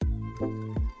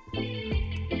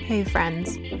Hey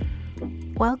friends,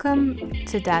 welcome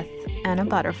to Death and a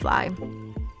Butterfly.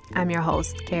 I'm your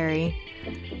host, Carrie.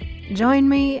 Join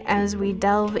me as we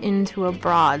delve into a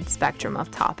broad spectrum of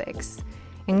topics,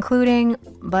 including,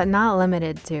 but not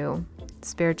limited to,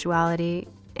 spirituality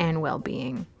and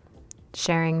well-being.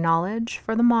 Sharing knowledge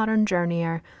for the modern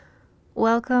journeyer,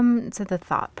 welcome to the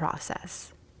thought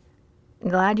process.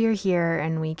 Glad you're here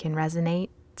and we can resonate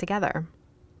together.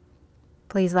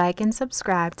 Please like and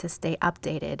subscribe to stay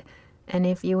updated, and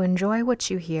if you enjoy what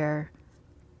you hear,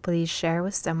 please share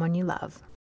with someone you love.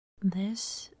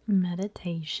 This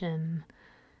meditation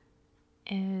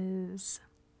is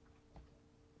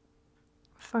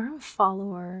for a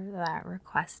follower that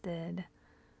requested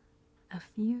a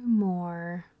few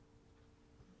more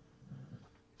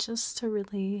just to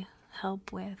really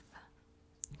help with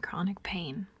chronic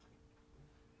pain.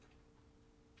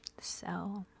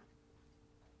 So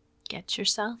get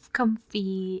yourself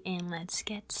comfy and let's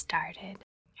get started.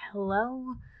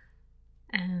 Hello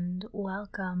and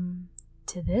welcome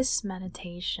to this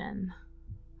meditation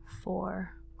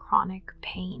for chronic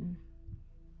pain.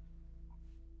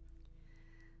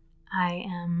 I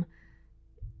am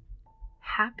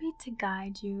happy to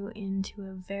guide you into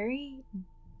a very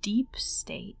deep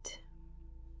state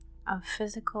of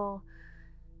physical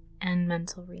and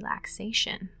mental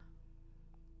relaxation.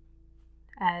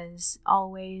 As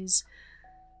always,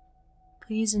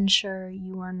 please ensure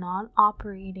you are not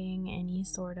operating any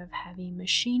sort of heavy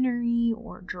machinery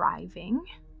or driving.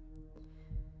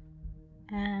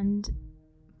 And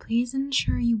please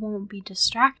ensure you won't be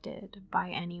distracted by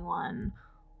anyone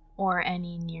or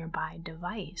any nearby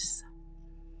device.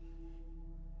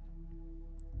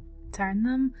 Turn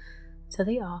them to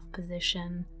the off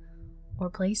position or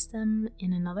place them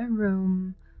in another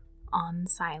room on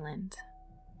silent.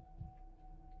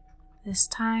 This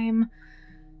time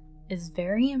is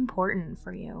very important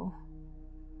for you.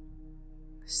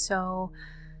 So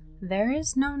there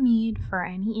is no need for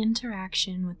any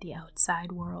interaction with the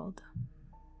outside world.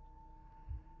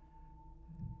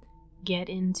 Get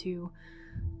into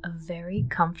a very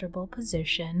comfortable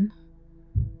position.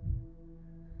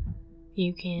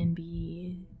 You can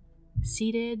be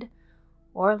seated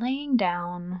or laying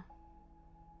down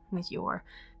with your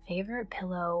favorite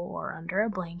pillow or under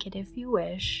a blanket if you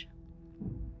wish.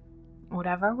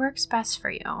 Whatever works best for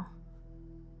you.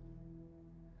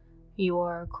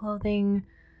 Your clothing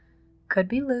could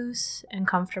be loose and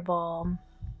comfortable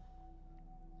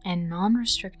and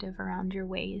non-restrictive around your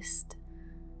waist,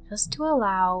 just to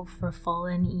allow for full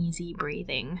and easy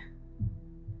breathing.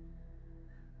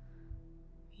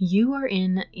 You are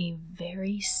in a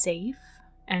very safe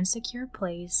and secure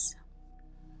place,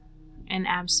 and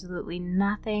absolutely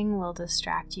nothing will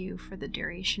distract you for the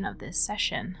duration of this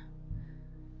session.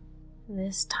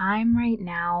 This time right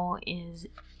now is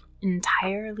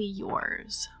entirely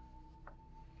yours.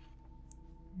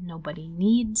 Nobody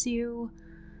needs you.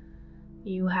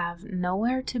 You have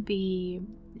nowhere to be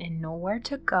and nowhere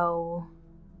to go.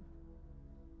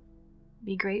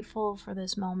 Be grateful for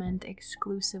this moment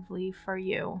exclusively for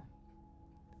you.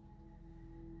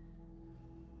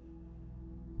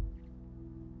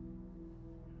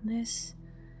 This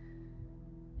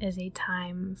is a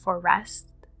time for rest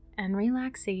and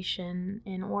relaxation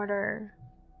in order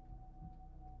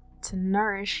to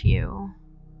nourish you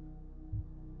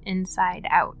inside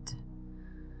out.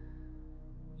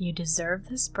 You deserve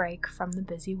this break from the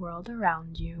busy world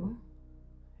around you.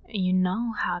 You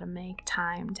know how to make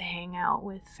time to hang out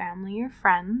with family or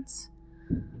friends.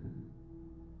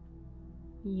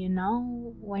 You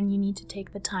know when you need to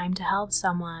take the time to help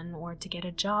someone or to get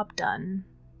a job done.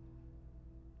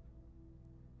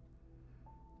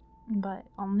 But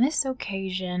on this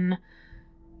occasion,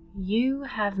 you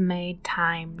have made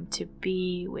time to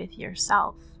be with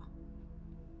yourself.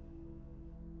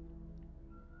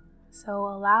 So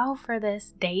allow for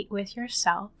this date with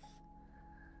yourself.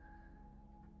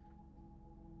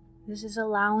 This is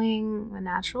allowing the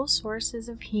natural sources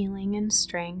of healing and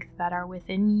strength that are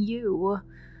within you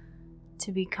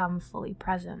to become fully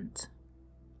present.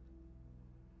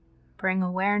 Bring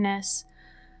awareness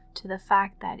to the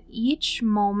fact that each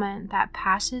moment that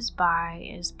passes by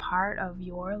is part of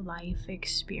your life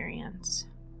experience.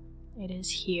 It is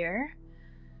here,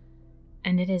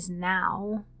 and it is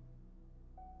now,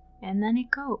 and then it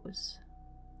goes.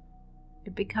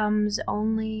 It becomes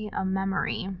only a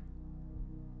memory.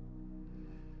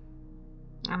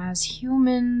 And as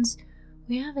humans,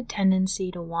 we have a tendency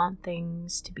to want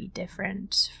things to be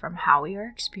different from how we are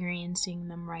experiencing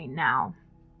them right now.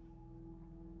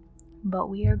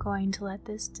 But we are going to let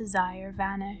this desire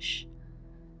vanish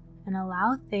and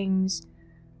allow things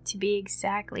to be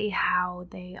exactly how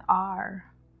they are.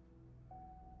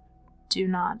 Do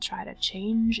not try to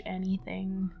change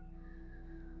anything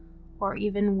or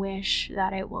even wish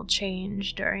that it will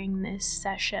change during this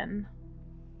session.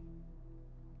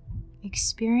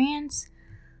 Experience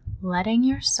letting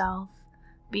yourself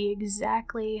be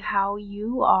exactly how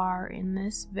you are in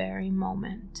this very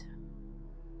moment.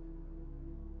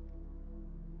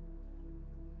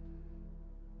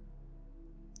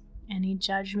 Any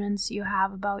judgments you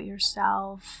have about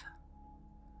yourself,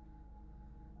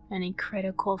 any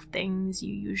critical things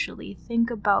you usually think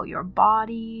about your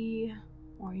body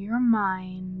or your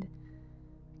mind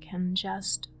can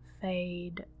just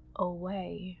fade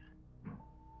away.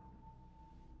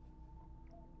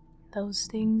 Those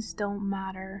things don't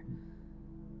matter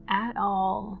at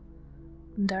all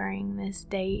during this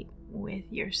date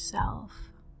with yourself.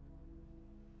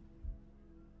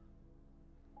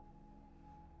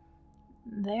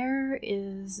 There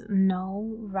is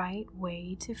no right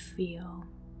way to feel,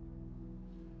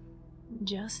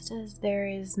 just as there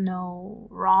is no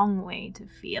wrong way to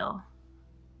feel.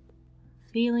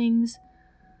 Feelings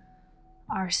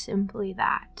are simply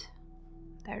that.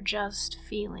 They're just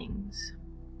feelings.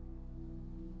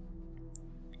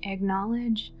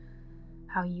 Acknowledge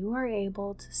how you are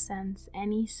able to sense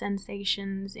any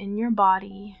sensations in your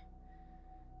body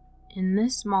in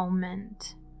this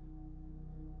moment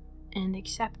and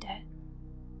accept it.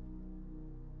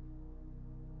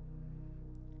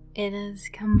 It is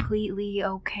completely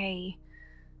okay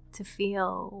to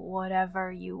feel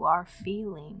whatever you are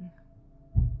feeling.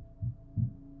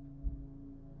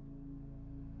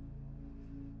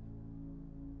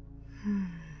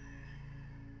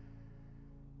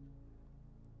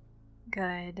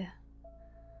 Good.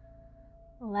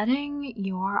 Letting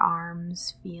your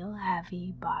arms feel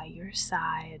heavy by your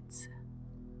sides.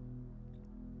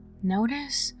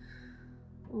 Notice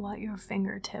what your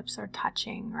fingertips are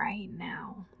touching right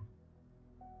now.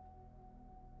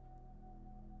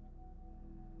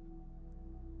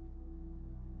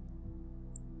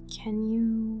 Can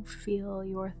you feel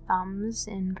your thumbs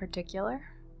in particular?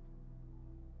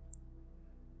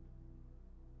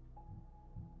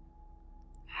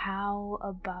 How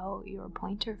about your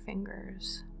pointer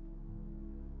fingers?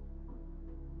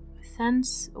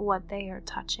 Sense what they are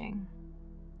touching.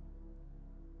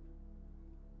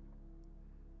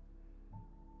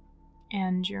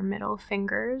 And your middle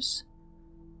fingers.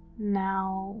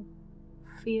 Now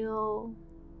feel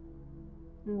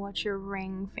what your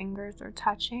ring fingers are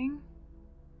touching.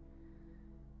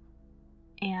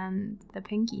 And the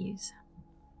pinkies.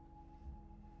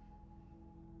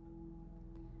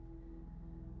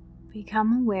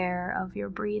 Become aware of your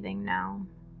breathing now.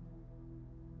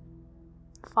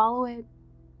 Follow it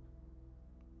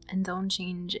and don't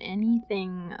change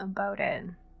anything about it.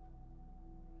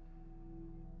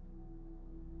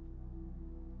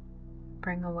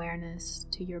 Bring awareness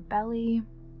to your belly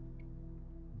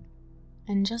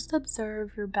and just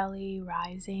observe your belly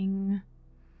rising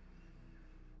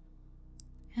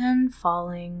and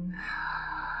falling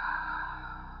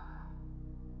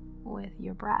with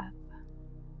your breath.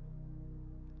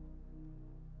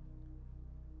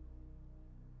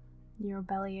 Your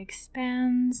belly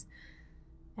expands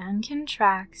and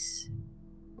contracts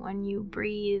when you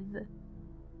breathe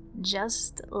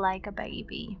just like a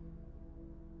baby.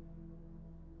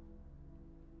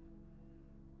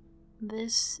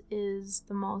 This is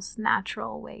the most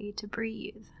natural way to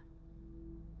breathe.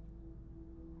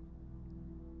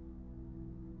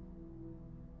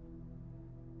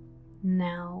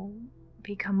 Now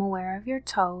become aware of your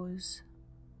toes.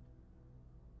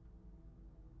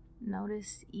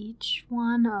 Notice each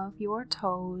one of your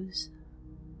toes.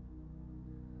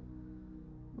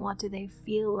 What do they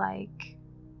feel like?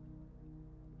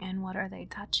 And what are they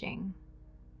touching?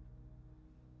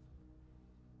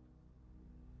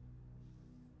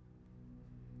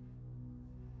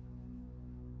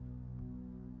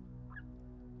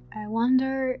 I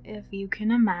wonder if you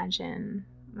can imagine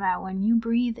that when you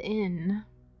breathe in,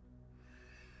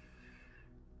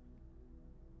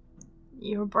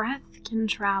 your breath can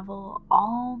travel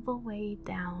all the way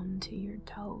down to your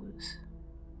toes.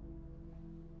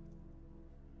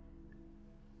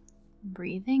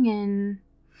 Breathing in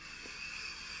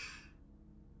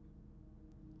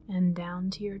and down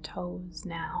to your toes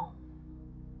now.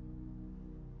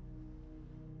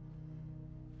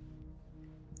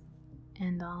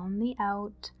 And on the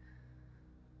out,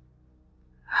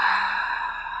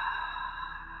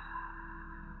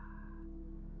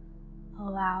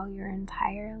 allow your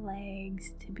entire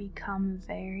legs to become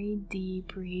very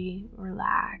deeply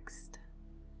relaxed.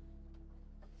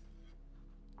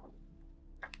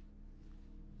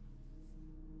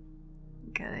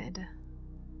 good.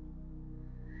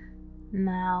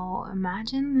 Now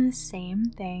imagine the same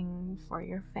thing for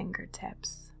your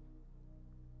fingertips.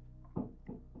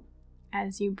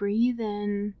 As you breathe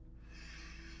in,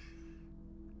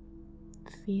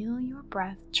 feel your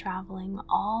breath traveling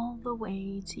all the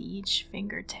way to each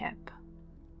fingertip.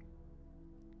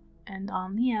 And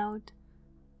on the out,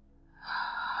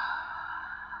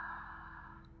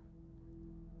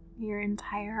 your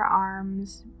entire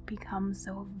arms become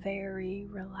so very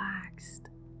relaxed.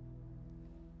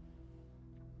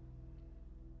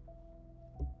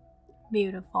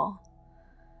 Beautiful.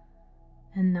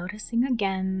 And noticing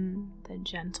again the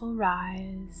gentle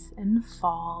rise and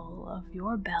fall of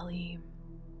your belly.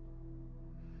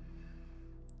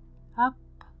 Up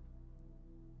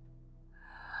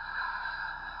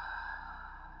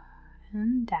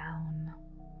and down.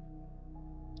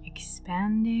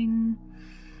 Expanding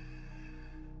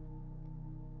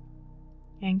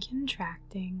and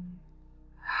contracting.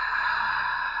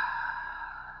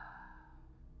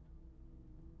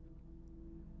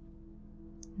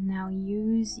 Now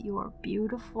use your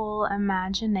beautiful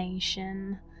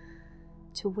imagination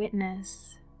to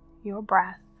witness your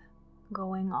breath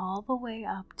going all the way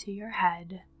up to your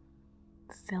head,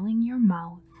 filling your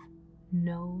mouth,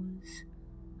 nose,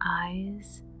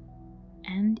 eyes,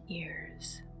 and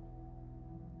ears.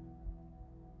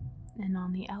 And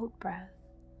on the out breath,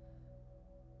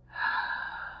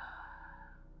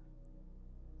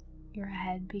 your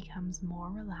head becomes more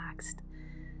relaxed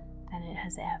than it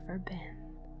has ever been.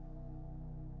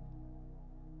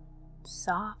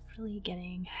 Softly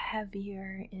getting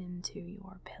heavier into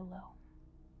your pillow.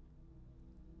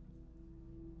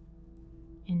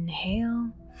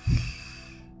 Inhale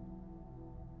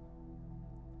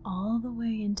all the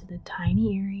way into the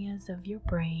tiny areas of your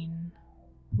brain,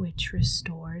 which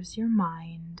restores your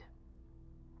mind.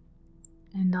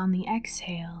 And on the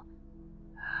exhale,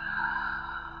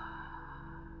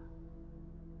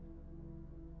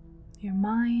 your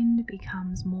mind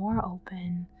becomes more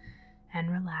open and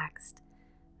relaxed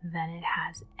than it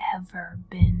has ever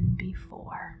been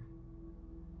before.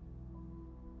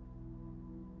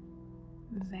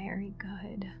 Very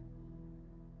good.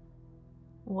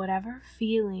 Whatever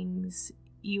feelings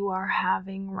you are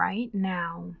having right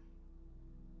now,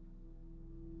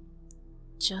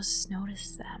 just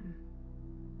notice them.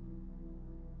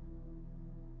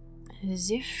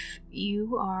 As if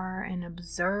you are an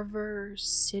observer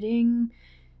sitting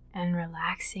and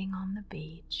relaxing on the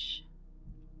beach.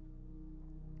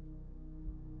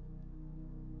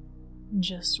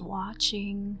 Just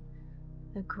watching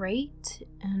the great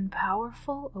and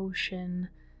powerful ocean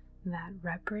that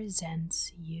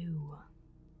represents you.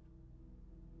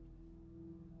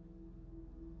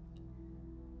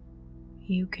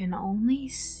 You can only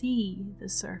see the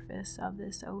surface of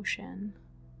this ocean,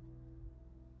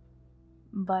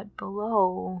 but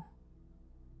below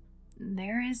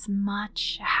there is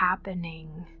much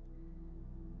happening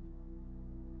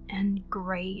and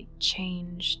great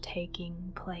change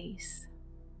taking place.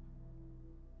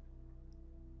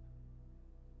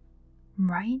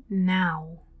 Right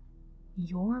now,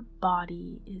 your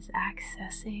body is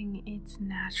accessing its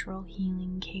natural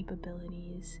healing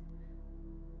capabilities,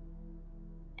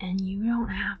 and you don't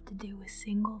have to do a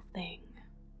single thing.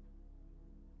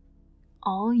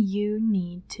 All you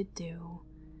need to do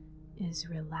is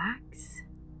relax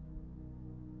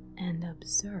and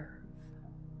observe.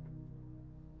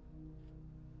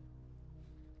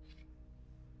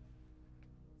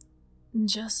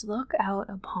 Just look out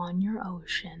upon your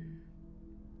ocean.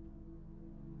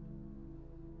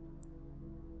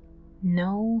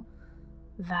 Know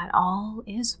that all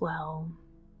is well,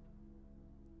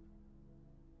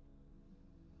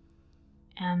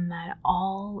 and that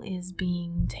all is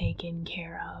being taken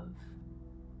care of.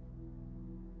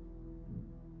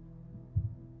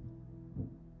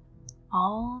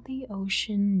 All the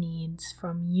ocean needs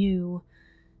from you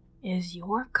is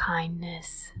your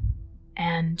kindness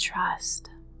and trust.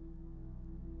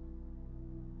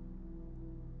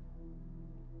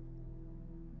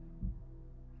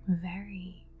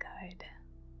 Very good.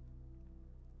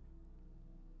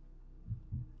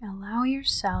 Allow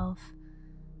yourself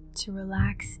to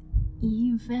relax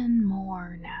even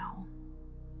more now.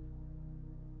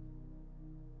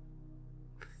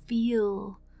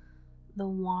 Feel the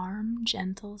warm,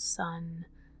 gentle sun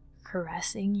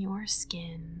caressing your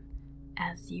skin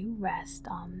as you rest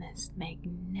on this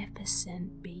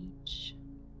magnificent beach.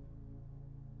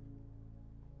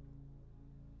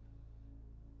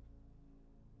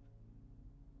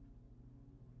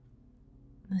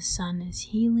 The sun is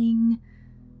healing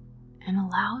and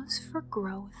allows for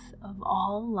growth of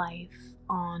all life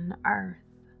on Earth.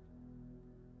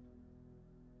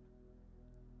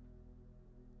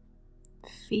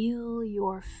 feel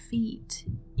your feet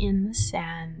in the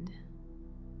sand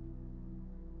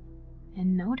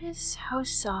and notice how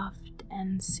soft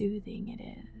and soothing it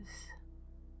is.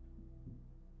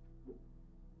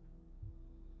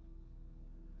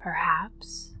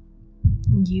 Perhaps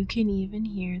you can even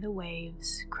hear the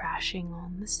waves crashing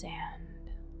on the sand.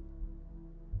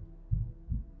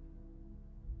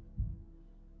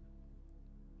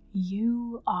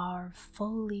 You are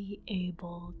fully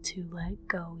able to let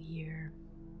go here.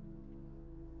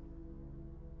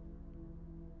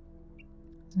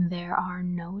 There are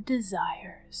no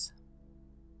desires,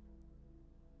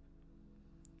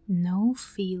 no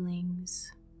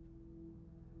feelings,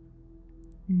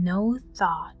 no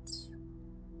thoughts.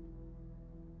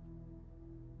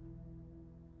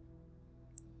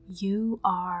 You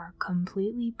are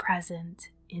completely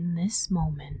present in this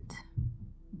moment,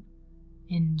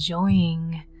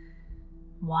 enjoying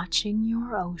watching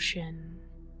your ocean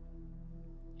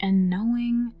and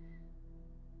knowing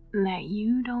that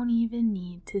you don't even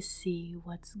need to see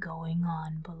what's going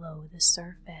on below the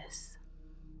surface.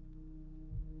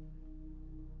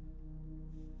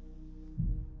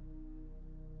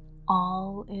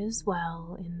 All is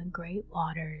well in the great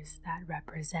waters that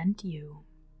represent you.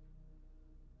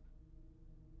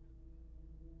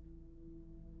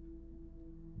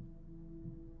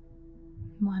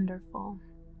 Wonderful.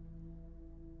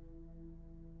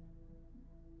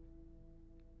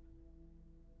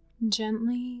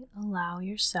 Gently allow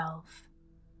yourself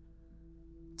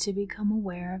to become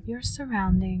aware of your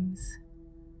surroundings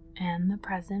and the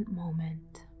present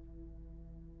moment.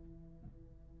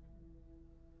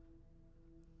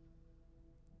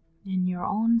 In your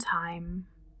own time,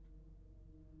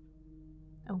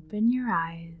 open your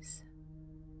eyes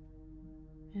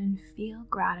and feel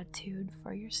gratitude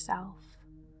for yourself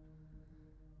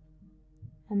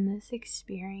and this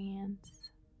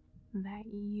experience that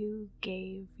you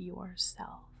gave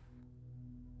yourself.